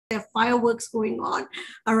there are fireworks going on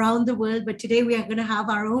around the world, but today we are going to have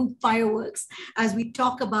our own fireworks as we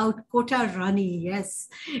talk about Kota Rani. Yes,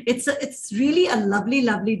 it's really a lovely,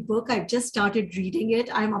 lovely book. I've just started reading it.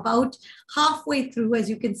 I'm about halfway through. As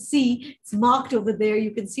you can see, it's marked over there.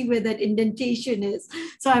 You can see where that indentation is.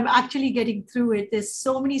 So I'm actually getting through it. There's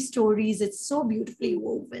so many stories. It's so beautifully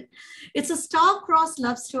woven. It's a star-crossed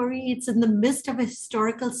love story. It's in the midst of a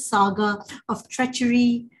historical saga of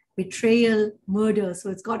treachery, betrayal, murder. So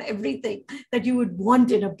it's got everything that you would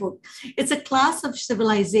want in a book. It's a clash of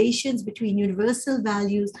civilizations between universal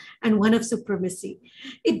values and one of supremacy.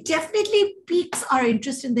 It definitely piques our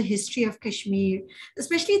interest in the history of Kashmir,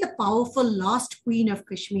 especially the powerful Last Queen of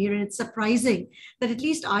Kashmir. And it's surprising that at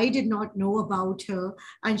least I did not know about her.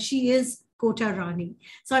 And she is Kota Rani.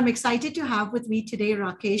 So I'm excited to have with me today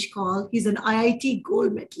Rakesh Kaul. He's an IIT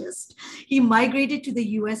gold medalist. He migrated to the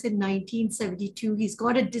US in 1972. He's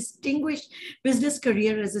got a distinguished business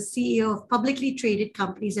career as a CEO of publicly traded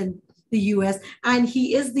companies in the US, and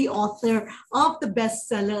he is the author of the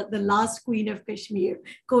bestseller, The Last Queen of Kashmir,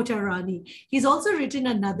 Kota Rani. He's also written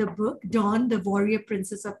another book, Dawn, the Warrior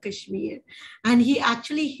Princess of Kashmir. And he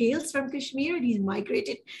actually hails from Kashmir, and he's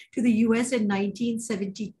migrated to the US in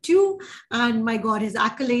 1972. And my God, his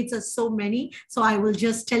accolades are so many. So I will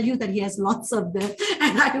just tell you that he has lots of them.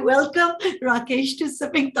 And I welcome Rakesh to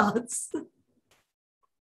Sipping Thoughts.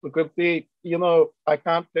 Sukriti, I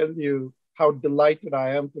can't tell you how delighted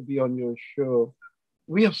I am to be on your show.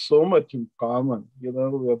 We have so much in common. We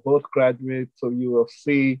are both graduates of U of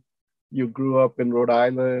C. You grew up in Rhode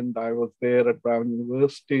Island. I was there at Brown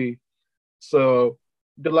University. So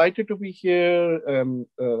delighted to be here. And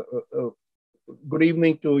good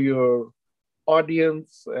evening to your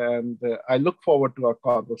audience. And I look forward to our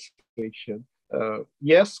conversation.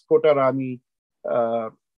 Yes, Kota Rani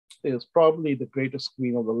is probably the greatest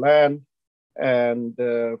queen of the land.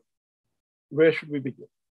 And where should we begin?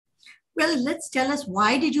 Well, let's tell us,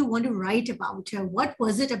 why did you want to write about her? What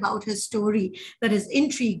was it about her story that has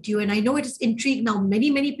intrigued you? And I know it has intrigued now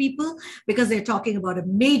many, many people because they're talking about a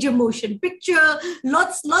major motion picture.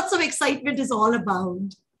 Lots of excitement is all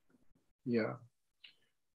abound. Yeah.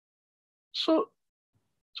 So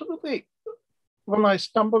when I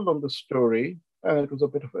stumbled on the story, and it was a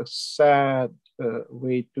bit of a sad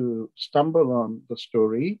way to stumble on the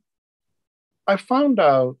story, I found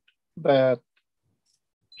out that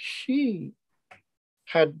she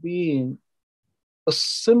had been a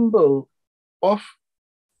symbol of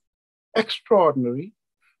extraordinary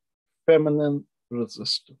feminine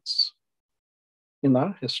resistance in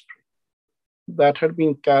our history that had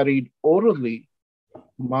been carried orally,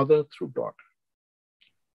 mother through daughter.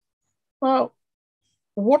 Now,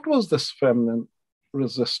 what was this feminine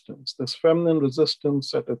resistance? This feminine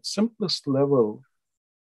resistance at its simplest level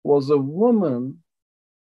was a woman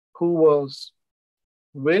who was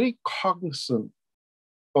very cognizant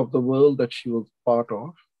of the world that she was part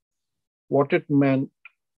of, what it meant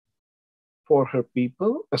for her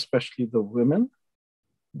people, especially the women,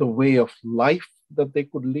 the way of life that they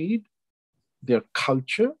could lead, their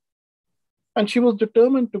culture, and she was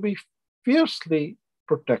determined to be fiercely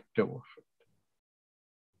protective of it.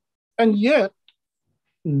 And yet,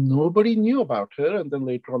 nobody knew about her, and then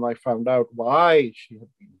later on I found out why she had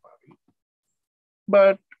been buried.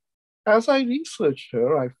 But as I researched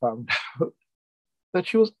her, I found out that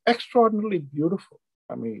she was extraordinarily beautiful.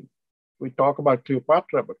 I mean, we talk about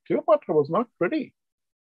Cleopatra, but Cleopatra was not pretty.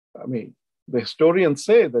 I mean, the historians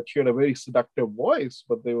say that she had a very seductive voice,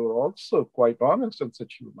 but they were also quite honest and said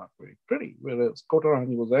she was not very pretty, whereas Kota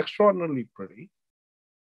Rani was extraordinarily pretty.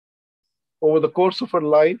 Over the course of her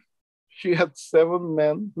life, she had 7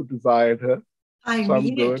 men who desired her. I some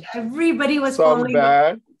mean good, it. Everybody was some following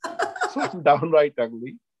bad, some downright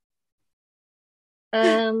ugly.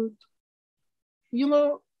 And,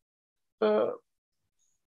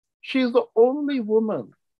 she's the only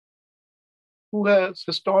woman who has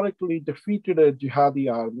historically defeated a jihadi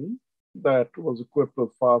army that was equipped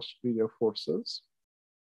with far superior forces.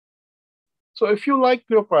 So if you like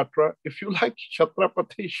Cleopatra, if you like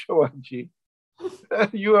Chhatrapati Shivaji,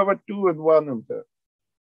 you have a 2-in-1 in there.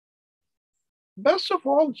 Best of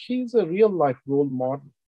all, she's a real life role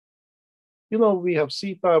model. We have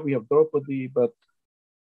Sita, we have Draupadi, but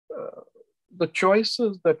the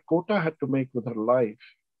choices that Kota had to make with her life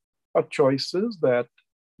are choices that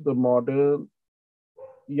the modern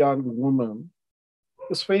young woman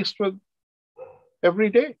is faced with every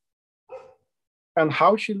day. And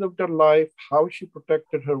how she lived her life, how she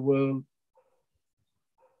protected her world,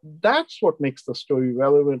 that's what makes the story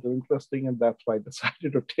relevant and interesting. And that's why I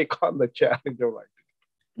decided to take on the challenge of writing.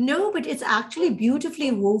 No, but it's actually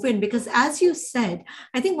beautifully woven because, as you said,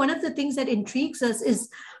 I think one of the things that intrigues us is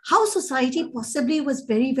how society possibly was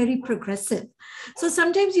very, very progressive. So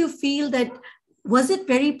sometimes you feel that was it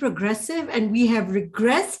very progressive and we have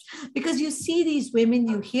regressed because you see these women,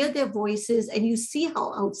 you hear their voices, and you see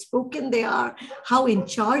how outspoken they are, how in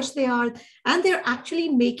charge they are, and they're actually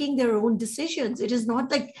making their own decisions. It is not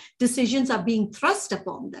like decisions are being thrust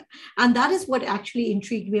upon them. And that is what actually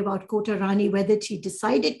intrigued me about Kota Rani, whether she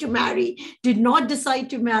decided to marry, did not decide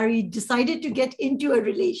to marry, decided to get into a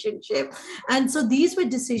relationship. And so these were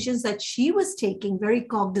decisions that she was taking, very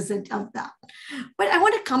cognizant of that. But I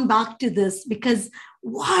want to come back to this because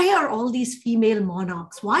why are all these female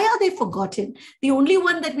monarchs? Why are they forgotten? The only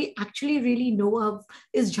one that we actually really know of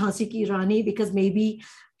is Jhansi Ki Rani because maybe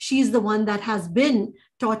she's the one that has been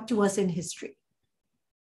taught to us in history.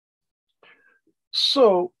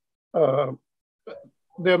 So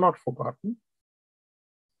they're not forgotten.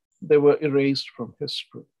 They were erased from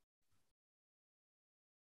history.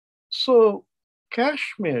 So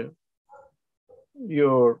Kashmir,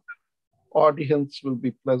 your audience will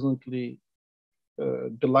be pleasantly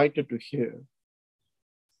delighted to hear,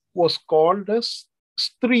 was called as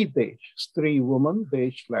Stri Desh, Stri woman,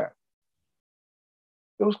 Desh land.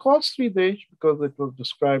 It was called Stri Desh because it was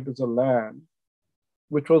described as a land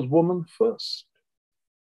which was woman first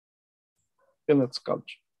in its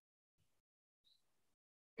culture.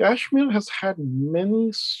 Kashmir has had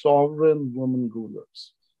many sovereign women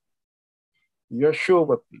rulers.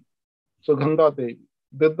 Yashovati, Sugandha Devi,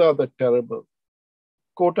 Vidya the Terrible,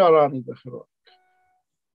 Kota Rani the Heroic.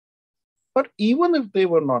 But even if they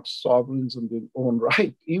were not sovereigns in their own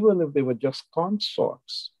right, even if they were just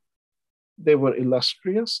consorts, they were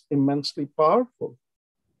illustrious, immensely powerful.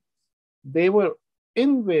 They were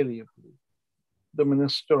invariably the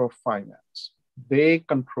Minister of Finance. They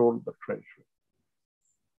controlled the treasury.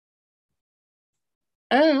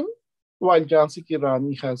 And while Jhansi Ki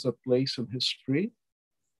Rani has a place in history,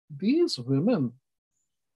 these women,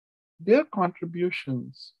 their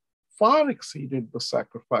contributions far exceeded the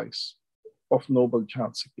sacrifice of noble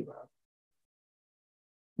Jhansi Ki Rani.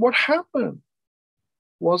 What happened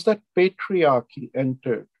was that patriarchy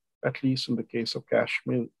entered, at least in the case of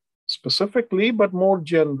Kashmir specifically, but more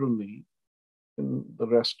generally in the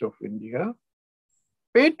rest of India.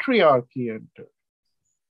 Patriarchy entered.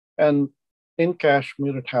 And in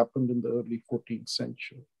Kashmir, it happened in the early 14th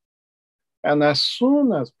century. And as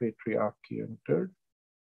soon as patriarchy entered,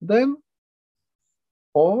 then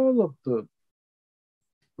all of the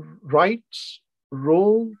rights,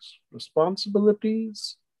 roles,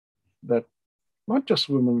 responsibilities that not just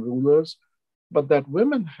women rulers, but that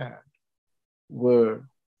women had were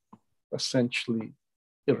essentially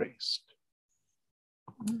erased.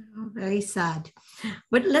 Very sad.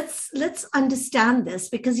 But let's understand this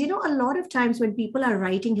because a lot of times when people are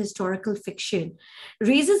writing historical fiction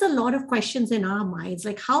raises a lot of questions in our minds,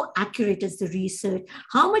 like how accurate is the research,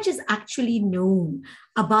 how much is actually known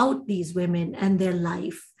about these women and their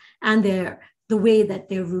life and the way that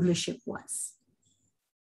their rulership was.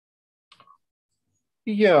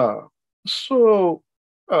 Yeah. So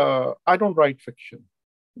I don't write fiction.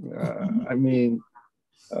 I mean,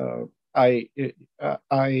 I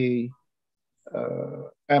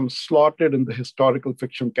am slotted in the historical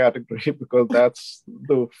fiction category because that's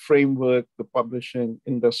the framework the publishing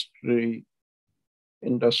industry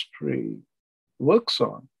works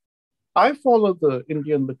on. I follow the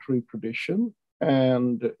Indian literary tradition,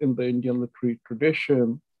 and in the Indian literary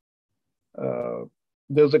tradition,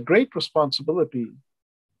 there's a great responsibility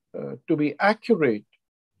to be accurate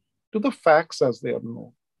to the facts as they are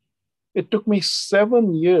known. It took me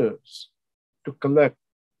 7 years to collect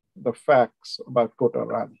the facts about Kota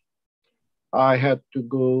Rani. I had to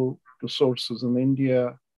go to sources in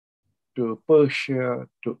India, to Persia,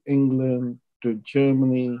 to England, to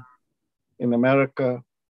Germany, in America.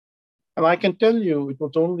 And I can tell you it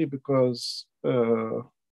was only because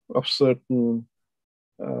of certain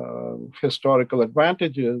historical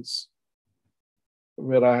advantages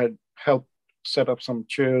where I had helped set up some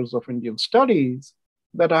chairs of Indian studies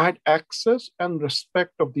that I had access and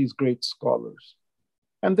respect of these great scholars.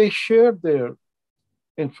 And they shared their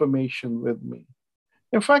information with me.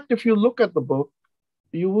 In fact, if you look at the book,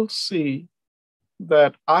 you will see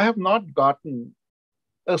that I have not gotten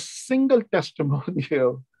a single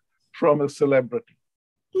testimonial from a celebrity.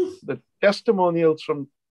 The testimonials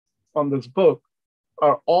on this book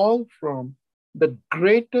are all from the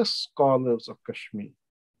greatest scholars of Kashmir.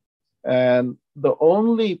 And the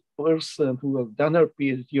only person who has done her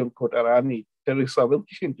PhD on Kota Rani, Teresa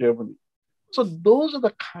Wilke in Germany. So those are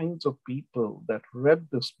the kinds of people that read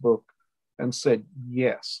this book and said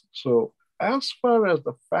yes. So as far as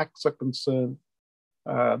the facts are concerned,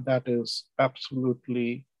 that is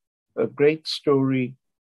absolutely a great story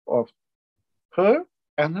of her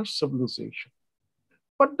and her civilization.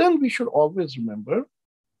 But then we should always remember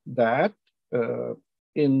that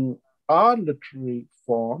in our literary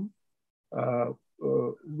form,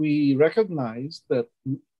 we recognize that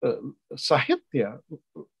Sahitya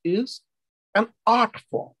is an art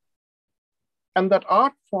form. And that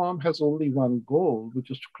art form has only one goal, which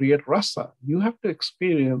is to create rasa. You have to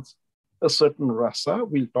experience a certain rasa.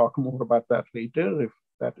 We'll talk more about that later if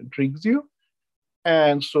that intrigues you.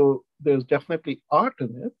 And so there's definitely art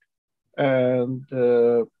in it. And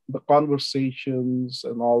the conversations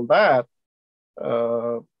and all that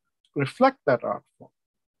reflect that art form.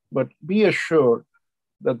 But be assured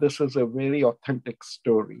that this is a very authentic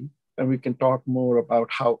story. And we can talk more about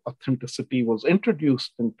how authenticity was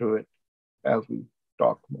introduced into it as we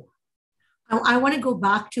talk more. I want to go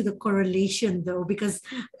back to the correlation though, because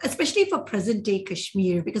especially for present day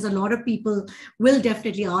Kashmir, because a lot of people will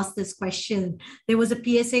definitely ask this question. There was a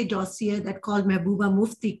PSA dossier that called Mehbooba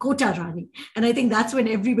Mufti Kota Rani. And I think that's when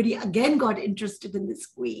everybody again got interested in this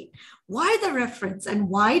queen. Why the reference and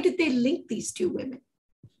why did they link these two women?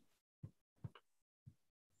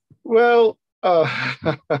 Well,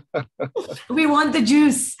 we want the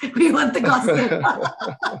juice. We want the gossip.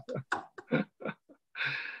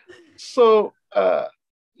 So,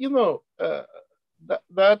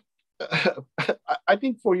 that I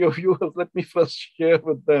think for your viewers, let me first share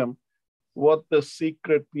with them what the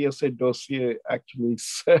secret PSA dossier actually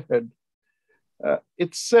said.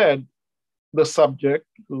 It said the subject,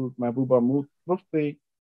 who's Mehbooba Mufti,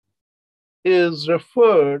 is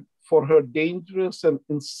referred for her dangerous and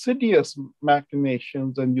insidious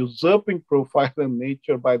machinations and usurping profile and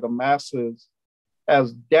nature by the masses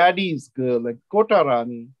as daddy's girl and Kota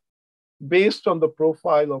Rani, based on the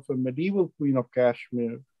profile of a medieval queen of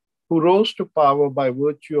Kashmir who rose to power by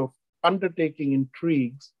virtue of undertaking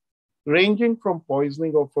intrigues ranging from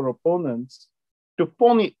poisoning of her opponents to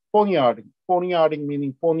poniarding. Poniarding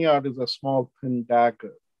meaning poniard is a small thin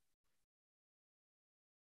dagger.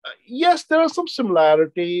 Yes, there are some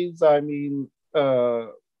similarities. I mean,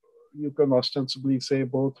 you can ostensibly say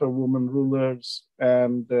both are women rulers,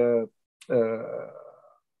 and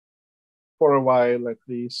for a while at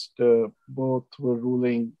least, both were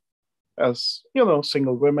ruling as,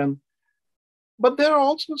 single women. But there are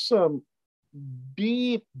also some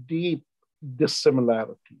deep, deep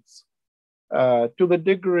dissimilarities. To the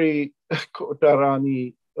degree Kota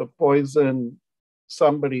Rani poisoned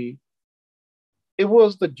somebody, it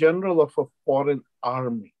was the general of a foreign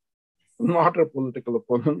army, not her political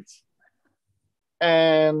opponents.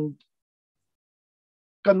 And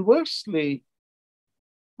conversely,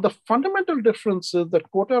 the fundamental difference is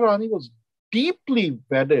that Kota Rani was deeply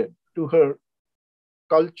wedded to her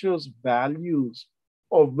culture's values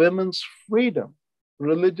of women's freedom,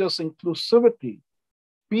 religious inclusivity,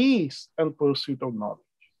 peace, and pursuit of knowledge.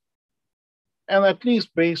 And at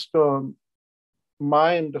least based on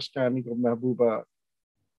my understanding of Mehbooba,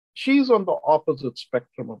 she's on the opposite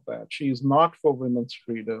spectrum of that. She is not for women's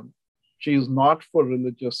freedom. She is not for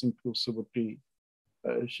religious inclusivity.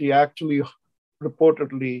 She actually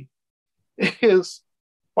reportedly is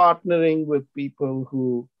partnering with people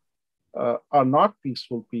who are not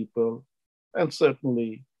peaceful people, and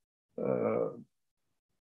certainly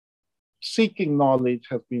seeking knowledge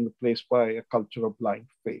has been replaced by a culture of blind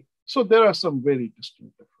faith. So there are some very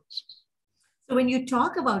distinct differences. So when you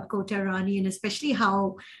talk about Kota Rani, and especially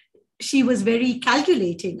how she was very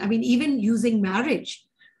calculating, I mean, even using marriage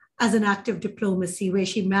as an act of diplomacy, where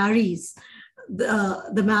she marries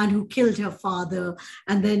the man who killed her father,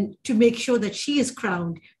 and then to make sure that she is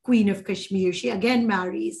crowned Queen of Kashmir, she again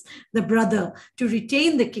marries the brother to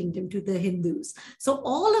retain the kingdom to the Hindus. So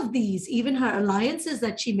all of these, even her alliances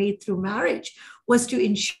that she made through marriage, was to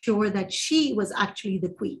ensure that she was actually the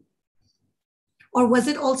queen. Or was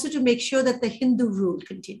it also to make sure that the Hindu rule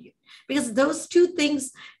continued? Because those two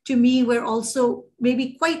things to me were also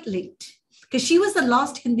maybe quite linked, because she was the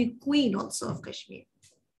last Hindu queen also of Kashmir.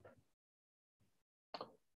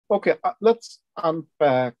 Okay, let's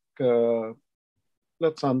unpack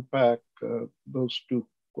those two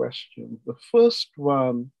questions. The first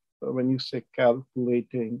one, when you say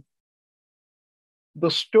calculating,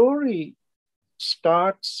 the story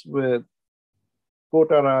starts with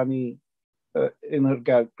Kota Rani in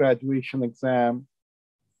her graduation exam,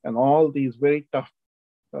 and all these very tough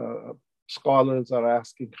scholars are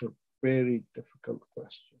asking her very difficult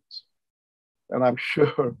questions. And I'm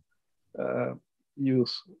sure you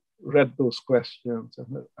read those questions and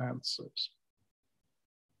the answers.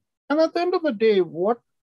 And at the end of the day, what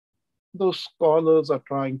those scholars are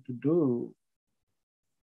trying to do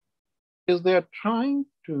is they're trying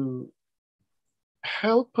to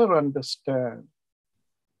help her understand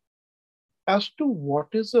as to what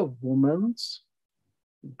is a woman's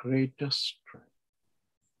greatest strength.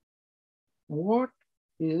 What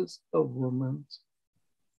is a woman's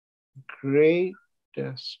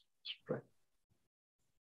greatest strength?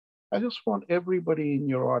 I just want everybody in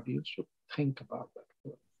your audience to think about that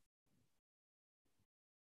word.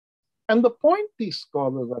 And the point these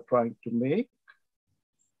scholars are trying to make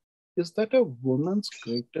is that a woman's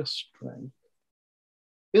greatest strength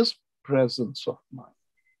is presence of mind.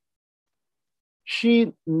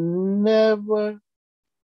 She never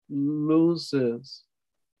loses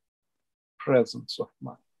presence of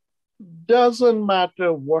mind. Doesn't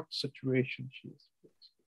matter what situation she is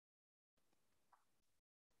faced.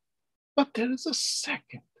 But there is a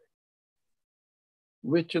second,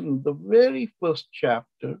 which in the very first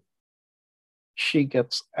chapter, she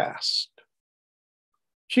gets asked.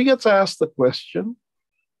 She gets asked the question,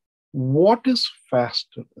 what is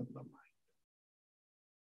faster than the mind?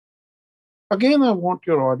 Again, I want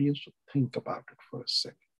your audience to think about it for a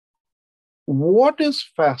second. What is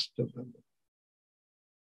faster than the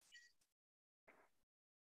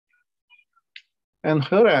mind? And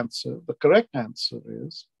her answer, the correct answer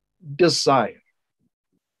is desire.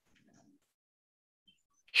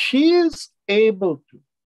 She is able to,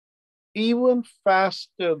 even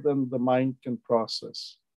faster than the mind can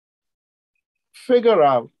process, figure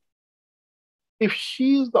out if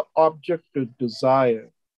she is the object of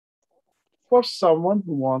desire for someone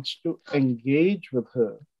who wants to engage with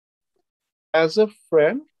her as a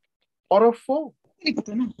friend or a foe.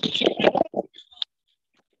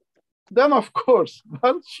 Then, of course,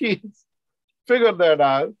 once she's figured that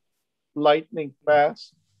out, lightning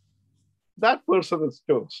fast, that person is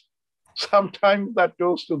toast. Sometimes that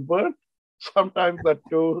toast is burnt, sometimes that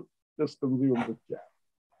toast is consumed with jam.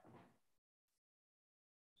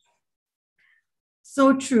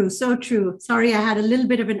 So true, so true. Sorry, I had a little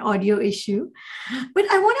bit of an audio issue. But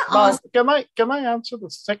I want to ask. Can I answer the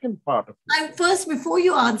second part of it? First, before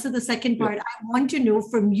you answer the second part, I want to know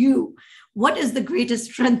from you, what is the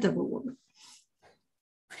greatest strength of a woman?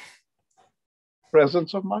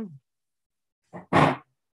 Presence of mind.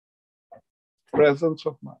 Presence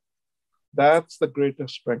of mind. That's the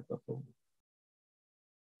greatest strength of a woman.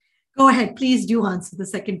 Go ahead, please do answer the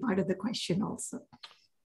second part of the question also.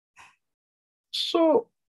 So,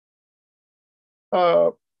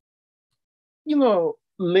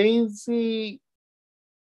 lazy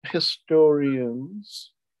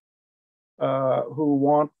historians who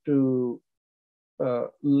want to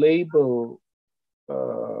label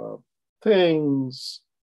things,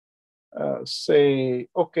 say,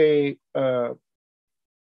 okay, that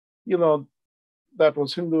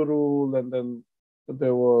was Hindu rule, and then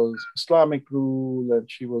there was Islamic rule, and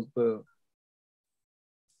she was the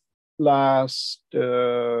last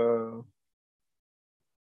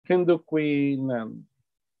Hindu queen, and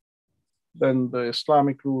then the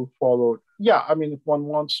Islamic rule followed. Yeah, I mean, if one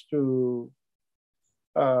wants to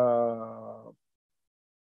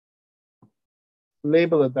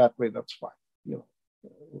label it that way, that's fine.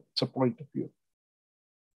 It's a point of view.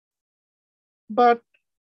 But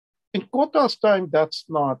in Kota's time, that's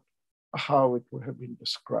not how it would have been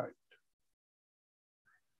described.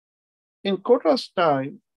 In Kota's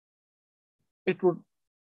time, it would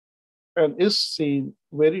and is seen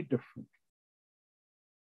very different.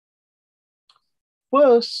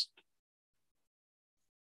 First,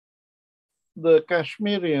 the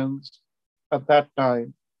Kashmirians at that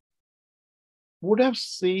time would have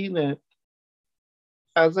seen it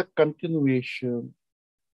as a continuation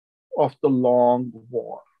of the long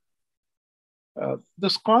war.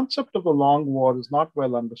 This concept of the long war is not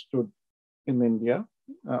well understood in India.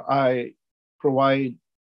 I provide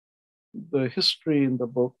the history in the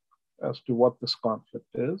book as to what this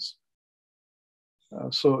conflict is.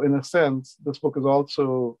 So in a sense, this book is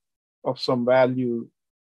also of some value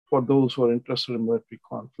for those who are interested in military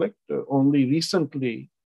conflict. Only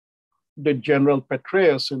recently did General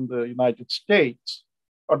Petraeus in the United States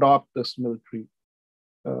adopt this military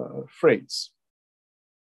phrase.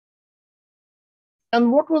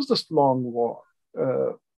 And what was this long war?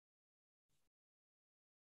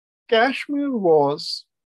 Kashmir was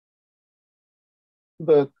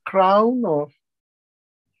the crown of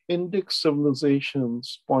Indic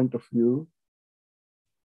civilization's point of view.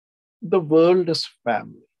 The world is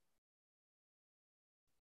family.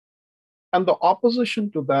 And the opposition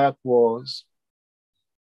to that was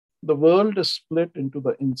the world is split into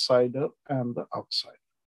the insider and the outsider.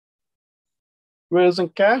 Whereas in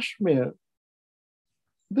Kashmir,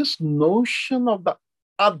 this notion of the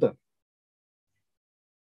other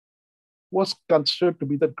was considered to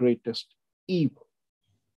be the greatest evil.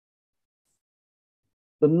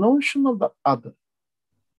 The notion of the other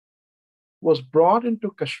was brought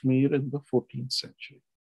into Kashmir in the 14th century.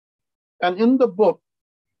 And in the book,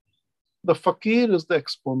 the fakir is the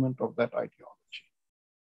exponent of that ideology.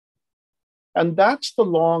 And that's the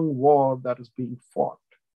long war that is being fought.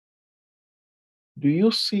 Do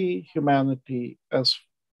you see humanity as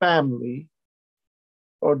family,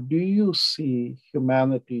 or do you see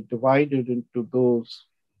humanity divided into those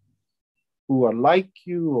who are like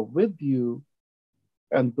you or with you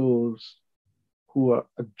and those who are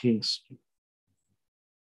against you?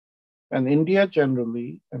 And India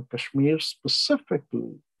generally, and Kashmir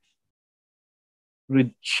specifically,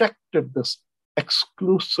 rejected this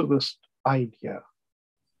exclusivist idea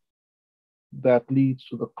that leads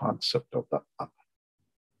to the concept of the other.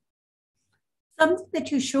 Something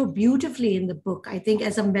that you show beautifully in the book, I think,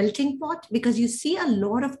 as a melting pot, because you see a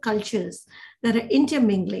lot of cultures that are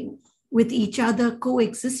intermingling with each other,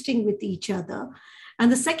 coexisting with each other.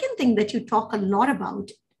 And the second thing that you talk a lot about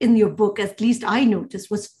in your book, at least I noticed,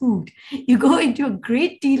 was food. You go into a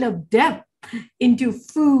great deal of depth into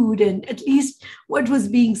food and at least what was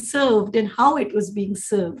being served and how it was being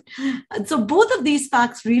served. And so both of these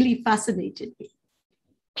facts really fascinated me.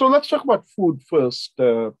 So let's talk about food first.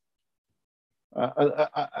 There's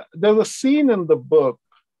a scene in the book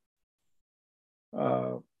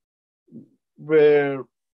where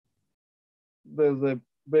there's a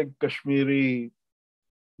big Kashmiri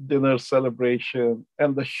dinner celebration,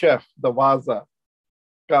 and the chef, the Vaza,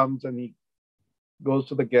 comes and he goes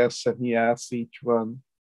to the guests and he asks each one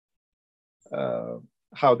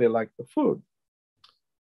how they like the food.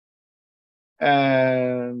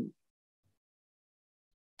 And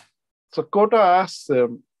so Kota asks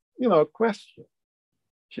him, a question.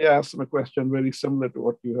 She asks him a question very similar to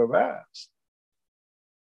what you have asked.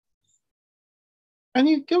 And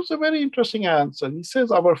he gives a very interesting answer. He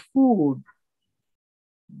says, our food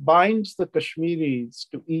binds the Kashmiris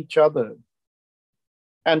to each other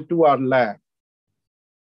and to our land.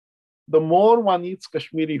 The more one eats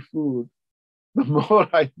Kashmiri food, the more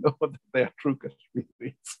I know that they are true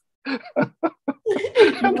Kashmiris.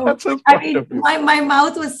 That's his point of view. My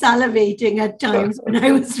mouth was salivating at times when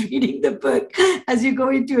I was reading the book, as you go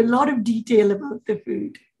into a lot of detail about the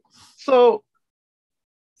food. So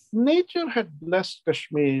nature had blessed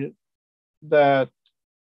Kashmir that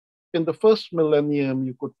in the first millennium,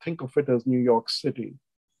 you could think of it as New York City.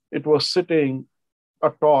 It was sitting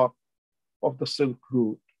atop of the Silk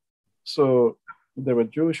Route. So there were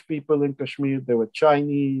Jewish people in Kashmir, there were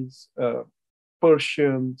Chinese,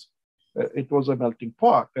 Persians. It was a melting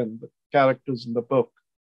pot, and the characters in the book,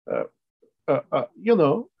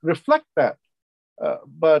 reflect that.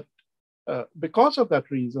 But because of that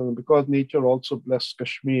reason, because nature also blessed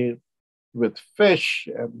Kashmir with fish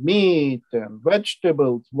and meat and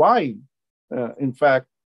vegetables, wine. In fact,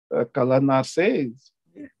 Kalana says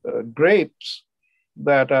grapes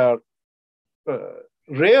that are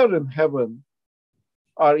rare in heaven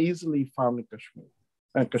are easily found in Kashmir.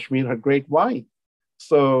 And Kashmir had great wine.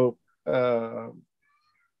 So food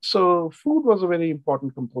was a very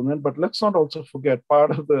important component, but let's not also forget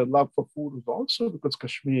part of the love for food was also because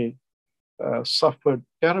Kashmir suffered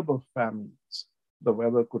terrible famines. The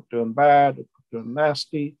weather could turn bad, it could turn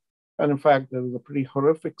nasty. And in fact, there is a pretty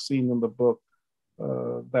horrific scene in the book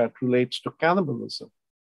that relates to cannibalism.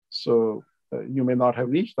 So you may not have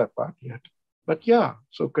reached that part yet. But yeah,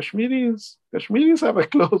 so Kashmiris have a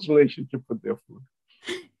close relationship with their food.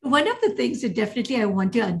 One of the things that definitely I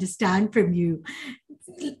want to understand from you,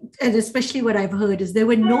 and especially what I've heard, is there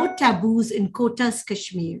were no taboos in Kota's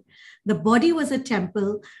Kashmir. The body was a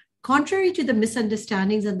temple, contrary to the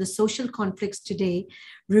misunderstandings and the social conflicts today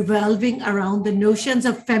revolving around the notions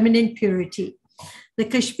of feminine purity. The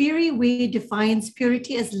Kashmiri way defines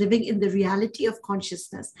purity as living in the reality of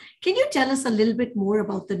consciousness. Can you tell us a little bit more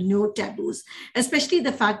about the no taboos, especially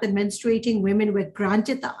the fact that menstruating women were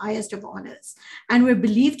granted the highest of honors and were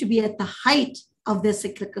believed to be at the height of their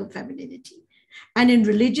cyclical femininity? And in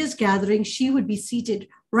religious gatherings, she would be seated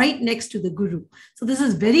right next to the guru. So this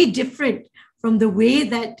is very different from the way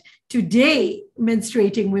that today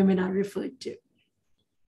menstruating women are referred to.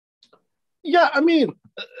 Yeah, I mean,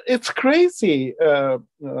 it's crazy. The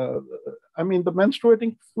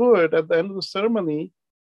menstruating fluid at the end of the ceremony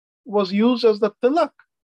was used as the tilak.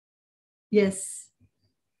 Yes.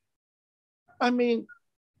 I mean,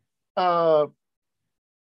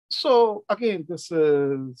 so again, this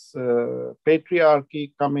is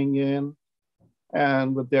patriarchy coming in.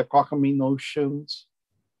 and with their cockamy notions,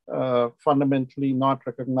 fundamentally not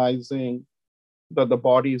recognizing that the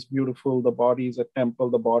body is beautiful, the body is a temple,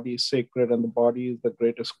 the body is sacred, and the body is the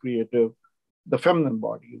greatest creative, the feminine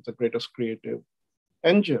body is the greatest creative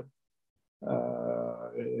engine.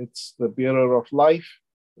 It's the bearer of life,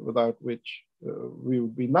 without which we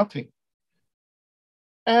would be nothing.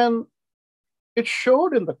 And it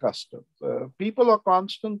showed in the customs. People are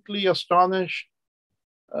constantly astonished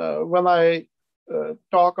when I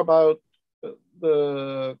talk about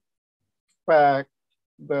the fact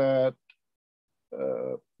that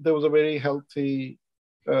there was a very healthy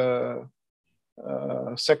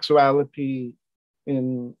sexuality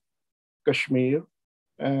in Kashmir.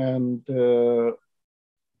 And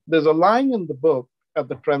there's a line in the book at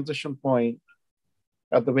the transition point,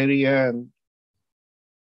 at the very end,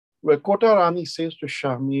 where Kota Rani says to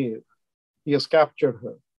Shah Mir, he has captured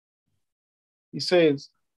her.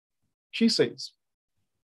 She says,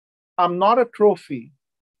 I'm not a trophy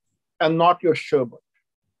and not your sherbet.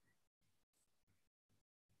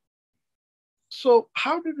 So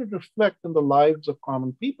how did it reflect in the lives of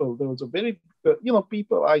common people? There was a very,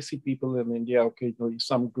 I see people in India occasionally,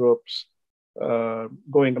 some groups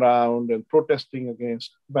going around and protesting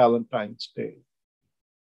against Valentine's Day,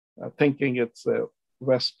 thinking it's a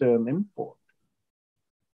Western import.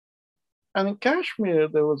 And in Kashmir,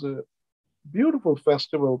 there was a beautiful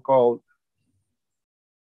festival called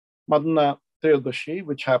Madana Tirdashi,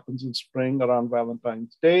 which happens in spring around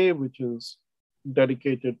Valentine's Day, which is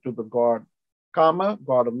dedicated to the god Kama,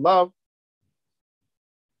 god of love.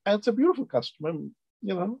 And it's a beautiful custom.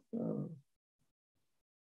 The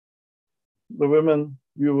women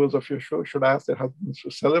viewers of your show should ask their husbands to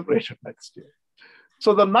celebrate it next year.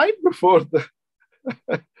 So the night before the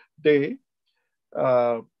day,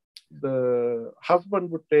 the husband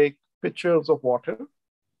would take pitchers of water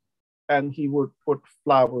and he would put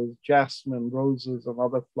flowers, jasmine, roses, and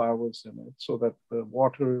other flowers in it so that the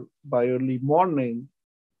water by early morning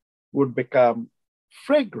would become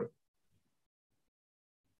fragrant.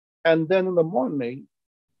 And then in the morning,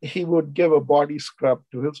 he would give a body scrub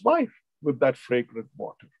to his wife with that fragrant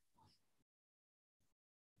water.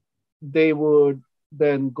 They would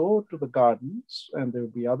then go to the gardens, and there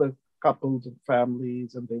would be other couples and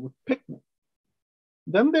families, and they would picnic.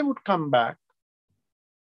 Then they would come back,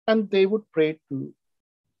 and they would pray to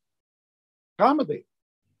Kamadev.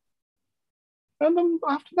 And then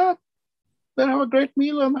after that, they have a great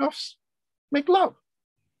meal and make love.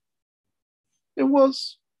 It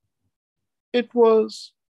was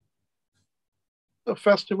a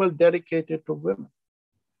festival dedicated to women.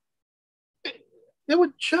 There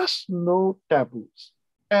were just no taboos.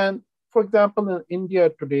 And for example, in India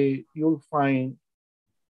today, you'll find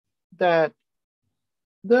that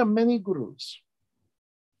there are many gurus.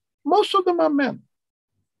 Most of them are men.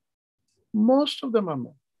 Most of them are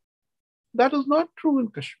men. That is not true in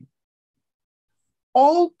Kashmir.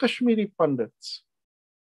 All Kashmiri Pandits,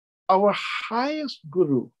 our highest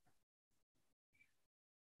guru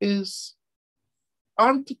is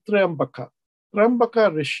Ardh Triambaka.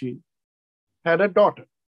 Triambaka Rishi had a daughter,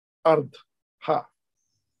 Ardha.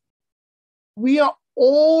 We are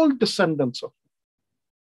all descendants of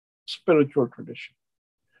spiritual tradition.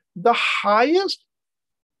 The highest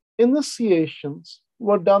initiations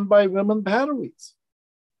were done by women Bhairavis.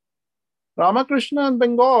 Ramakrishna in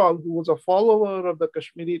Bengal, who was a follower of the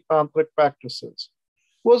Kashmiri tantric practices,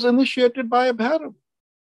 was initiated by a Bhairavi.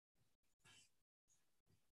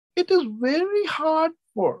 It is very hard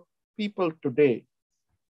for people today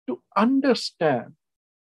to understand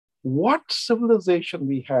what civilization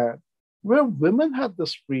we had, where women had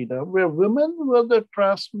this freedom, where women were the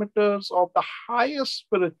transmitters of the highest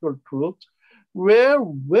spiritual truths, where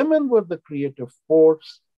women were the creative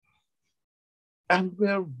force, and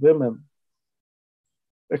where women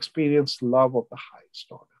experienced love of the highest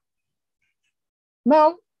order.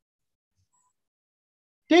 Now,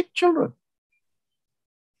 take children.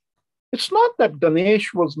 It's not that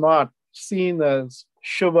Ganesh was not seen as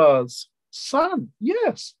Shiva's son,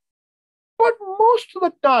 yes, but most of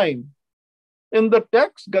the time in the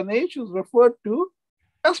text, Ganesh is referred to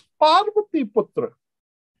as Parvati Putra.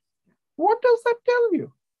 What does that tell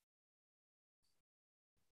you?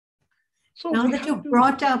 So now that you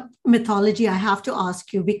brought up mythology, I have to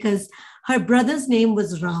ask you, because her brother's name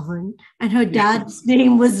was Ravan and her dad's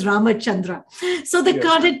name was Ramachandra. So the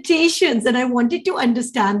connotations, and I wanted to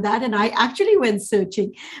understand that. And I actually went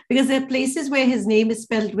searching because there are places where his name is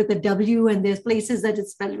spelled with a W and there's places that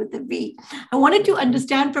it's spelled with a V. I wanted to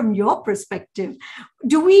understand from your perspective,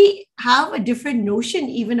 do we have a different notion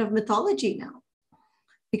even of mythology now?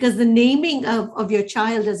 because the naming of your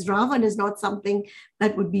child as Ravan is not something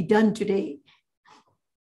that would be done today.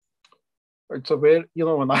 It's a very,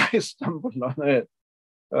 when I stumbled on it,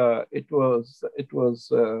 it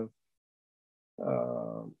was uh,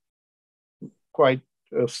 quite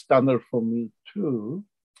a stunner for me too.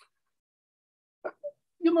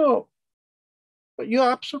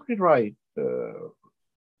 You're absolutely right.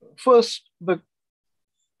 First, the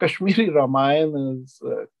Kashmiri Ramayana is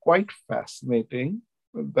quite fascinating.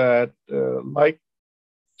 That, like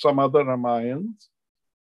some other Ramayans,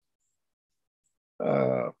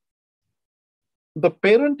 the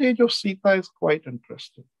parentage of Sita is quite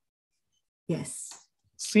interesting. Yes.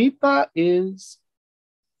 Sita is,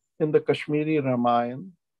 in the Kashmiri Ramayana,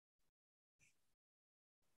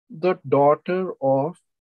 the daughter of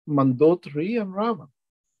Mandotri and Ravan.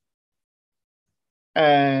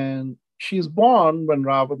 And she's born when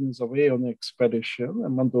Ravan is away on an expedition,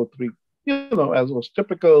 and Mandotri, as was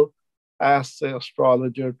typical, asks the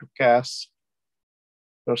astrologer to cast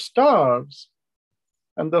her stars.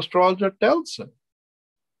 And the astrologer tells her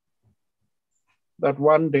that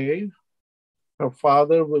one day her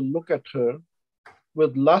father will look at her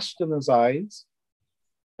with lust in his eyes,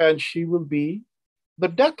 and she will be the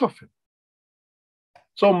death of him.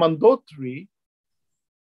 So Mandotri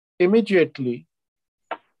immediately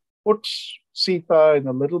puts Sita in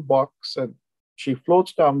a little box, and she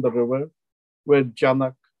floats down the river where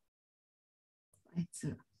Janak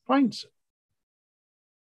finds her.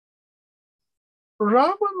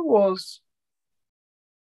 Ravan was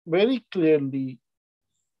very clearly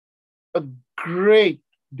a great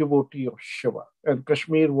devotee of Shiva, and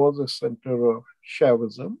Kashmir was a center of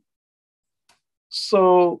Shaivism.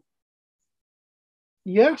 So,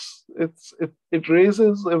 yes, it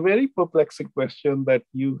raises a very perplexing question that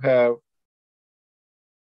you have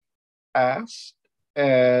asked,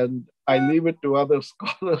 and I leave it to other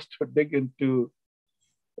scholars to dig into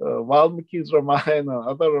Valmiki's Ramayana or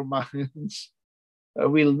other Ramayans.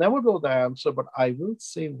 We'll never know the answer, but I will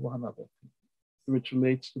say one other thing, which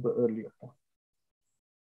relates to the earlier point.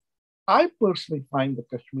 I personally find the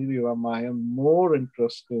Kashmiri Ramayana more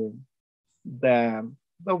interesting than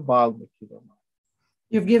the Valmiki Ramayana.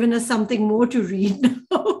 You've given us something more to read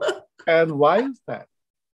now. And why is that?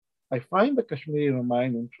 I find the Kashmiri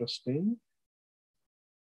Ramayana interesting.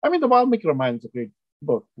 I mean, the Valmiki Ramayana is a great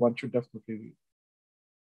book. One should definitely read.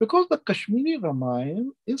 Because the Kashmiri Ramayana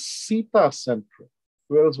is Sita-centric,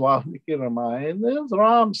 whereas Valmiki Ramayana is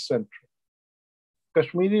Ram-centric.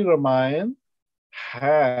 Kashmiri Ramayana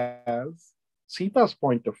has Sita's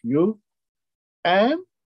point of view, and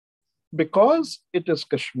because it is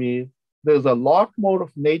Kashmir, there's a lot more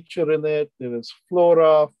of nature in it. There is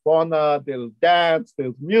flora, fauna, there's dance,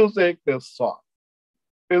 there's music, there's song.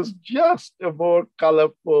 It's just a more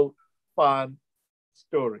colorful, fun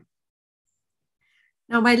story.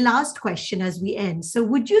 Now, my last question as we end. So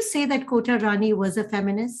would you say that Kota Rani was a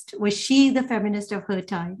feminist? Was she the feminist of her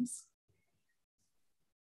times?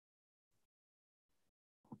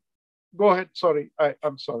 Go ahead. Sorry.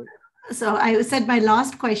 I'm sorry. So I said my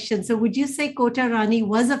last question. So would you say Kota Rani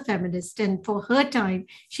was a feminist, and for her time,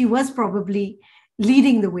 she was probably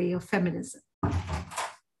leading the way of feminism?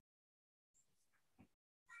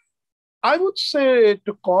 I would say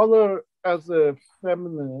to call her as a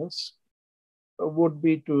feminist would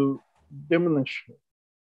be to diminish her.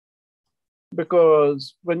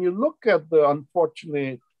 Because when you look at the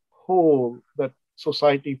unfortunate hole that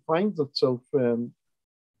society finds itself in,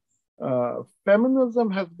 feminism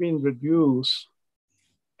has been reduced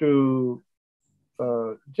to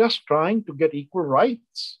just trying to get equal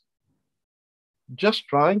rights, just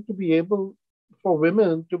trying to be able, for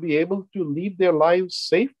women to be able to lead their lives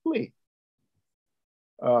safely.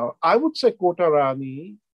 I would say Kota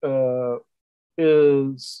Rani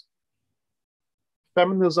is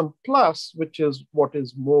feminism plus, which is what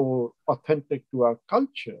is more authentic to our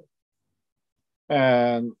culture.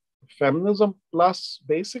 And feminism plus,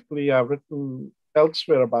 basically, I've written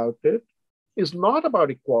elsewhere about it, is not about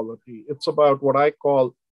equality. It's about what I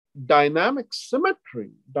call dynamic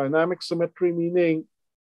symmetry. Dynamic symmetry meaning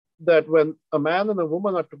that when a man and a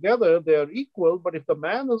woman are together, they are equal, but if the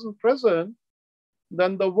man isn't present,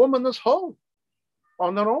 then the woman is whole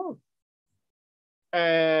on her own.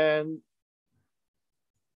 And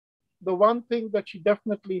the one thing that she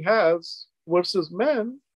definitely has versus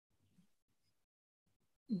men,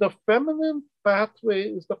 the feminine pathway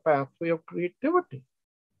is the pathway of creativity.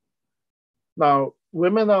 Now,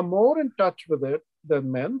 women are more in touch with it than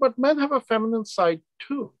men, but men have a feminine side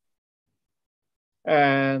too.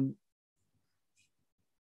 And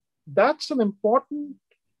that's an important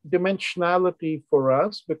dimensionality for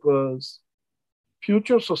us, because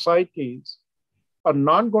future societies are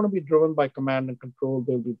not going to be driven by command and control.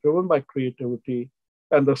 They'll be driven by creativity.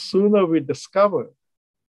 And the sooner we discover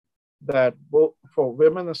that, both for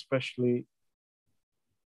women especially,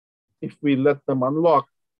 if we let them unlock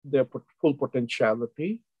their full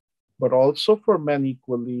potentiality, but also for men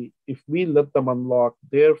equally, if we let them unlock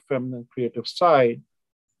their feminine creative side,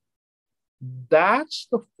 that's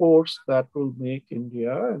the force that will make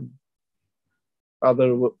India and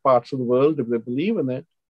other parts of the world, if they believe in it,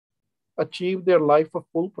 achieve their life of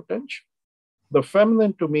full potential. The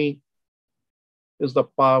feminine, to me, is the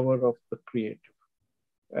power of the creative.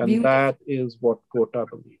 And Beautiful. that is what Kota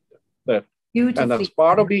believed in. That, and as Beautifully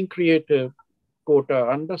part said. of being creative, Kota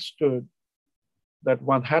understood that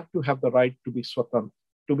one had to have the right to be swatantra,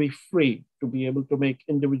 to be free, to be able to make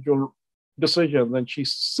individual decisions. And she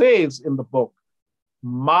says in the book,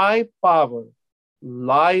 my power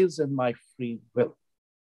lies in my free will.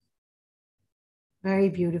 Very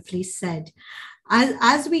beautifully said.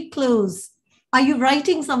 As we close, are you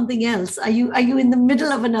writing something else? Are you in the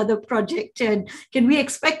middle of another project? And can we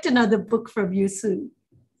expect another book from you soon?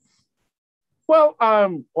 Well,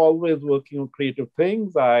 I'm always working on creative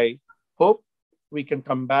things. I hope we can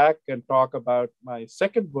come back and talk about my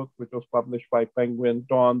second book, which was published by Penguin,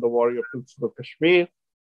 Dawn, the Warrior Princess of Kashmir.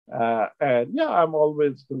 And yeah, I'm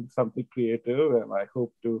always doing something creative, and I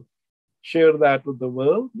hope to share that with the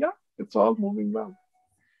world. Yeah, it's all moving well.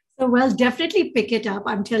 So, well, definitely pick it up.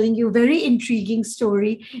 I'm telling you, very intriguing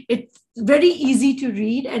story. It's very easy to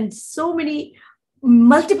read, and so many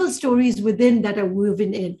multiple stories within that are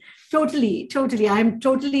woven in. Totally, totally. I'm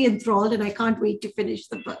totally enthralled, and I can't wait to finish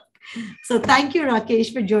the book. So, thank you,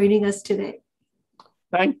 Rakesh, for joining us today.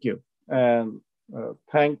 Thank you. And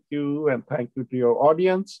thank you. And thank you to your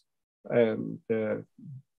audience. And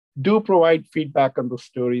do provide feedback on the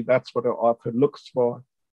story. That's what an author looks for.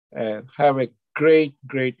 And have a great,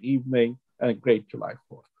 great evening and a great July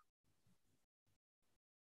 4th.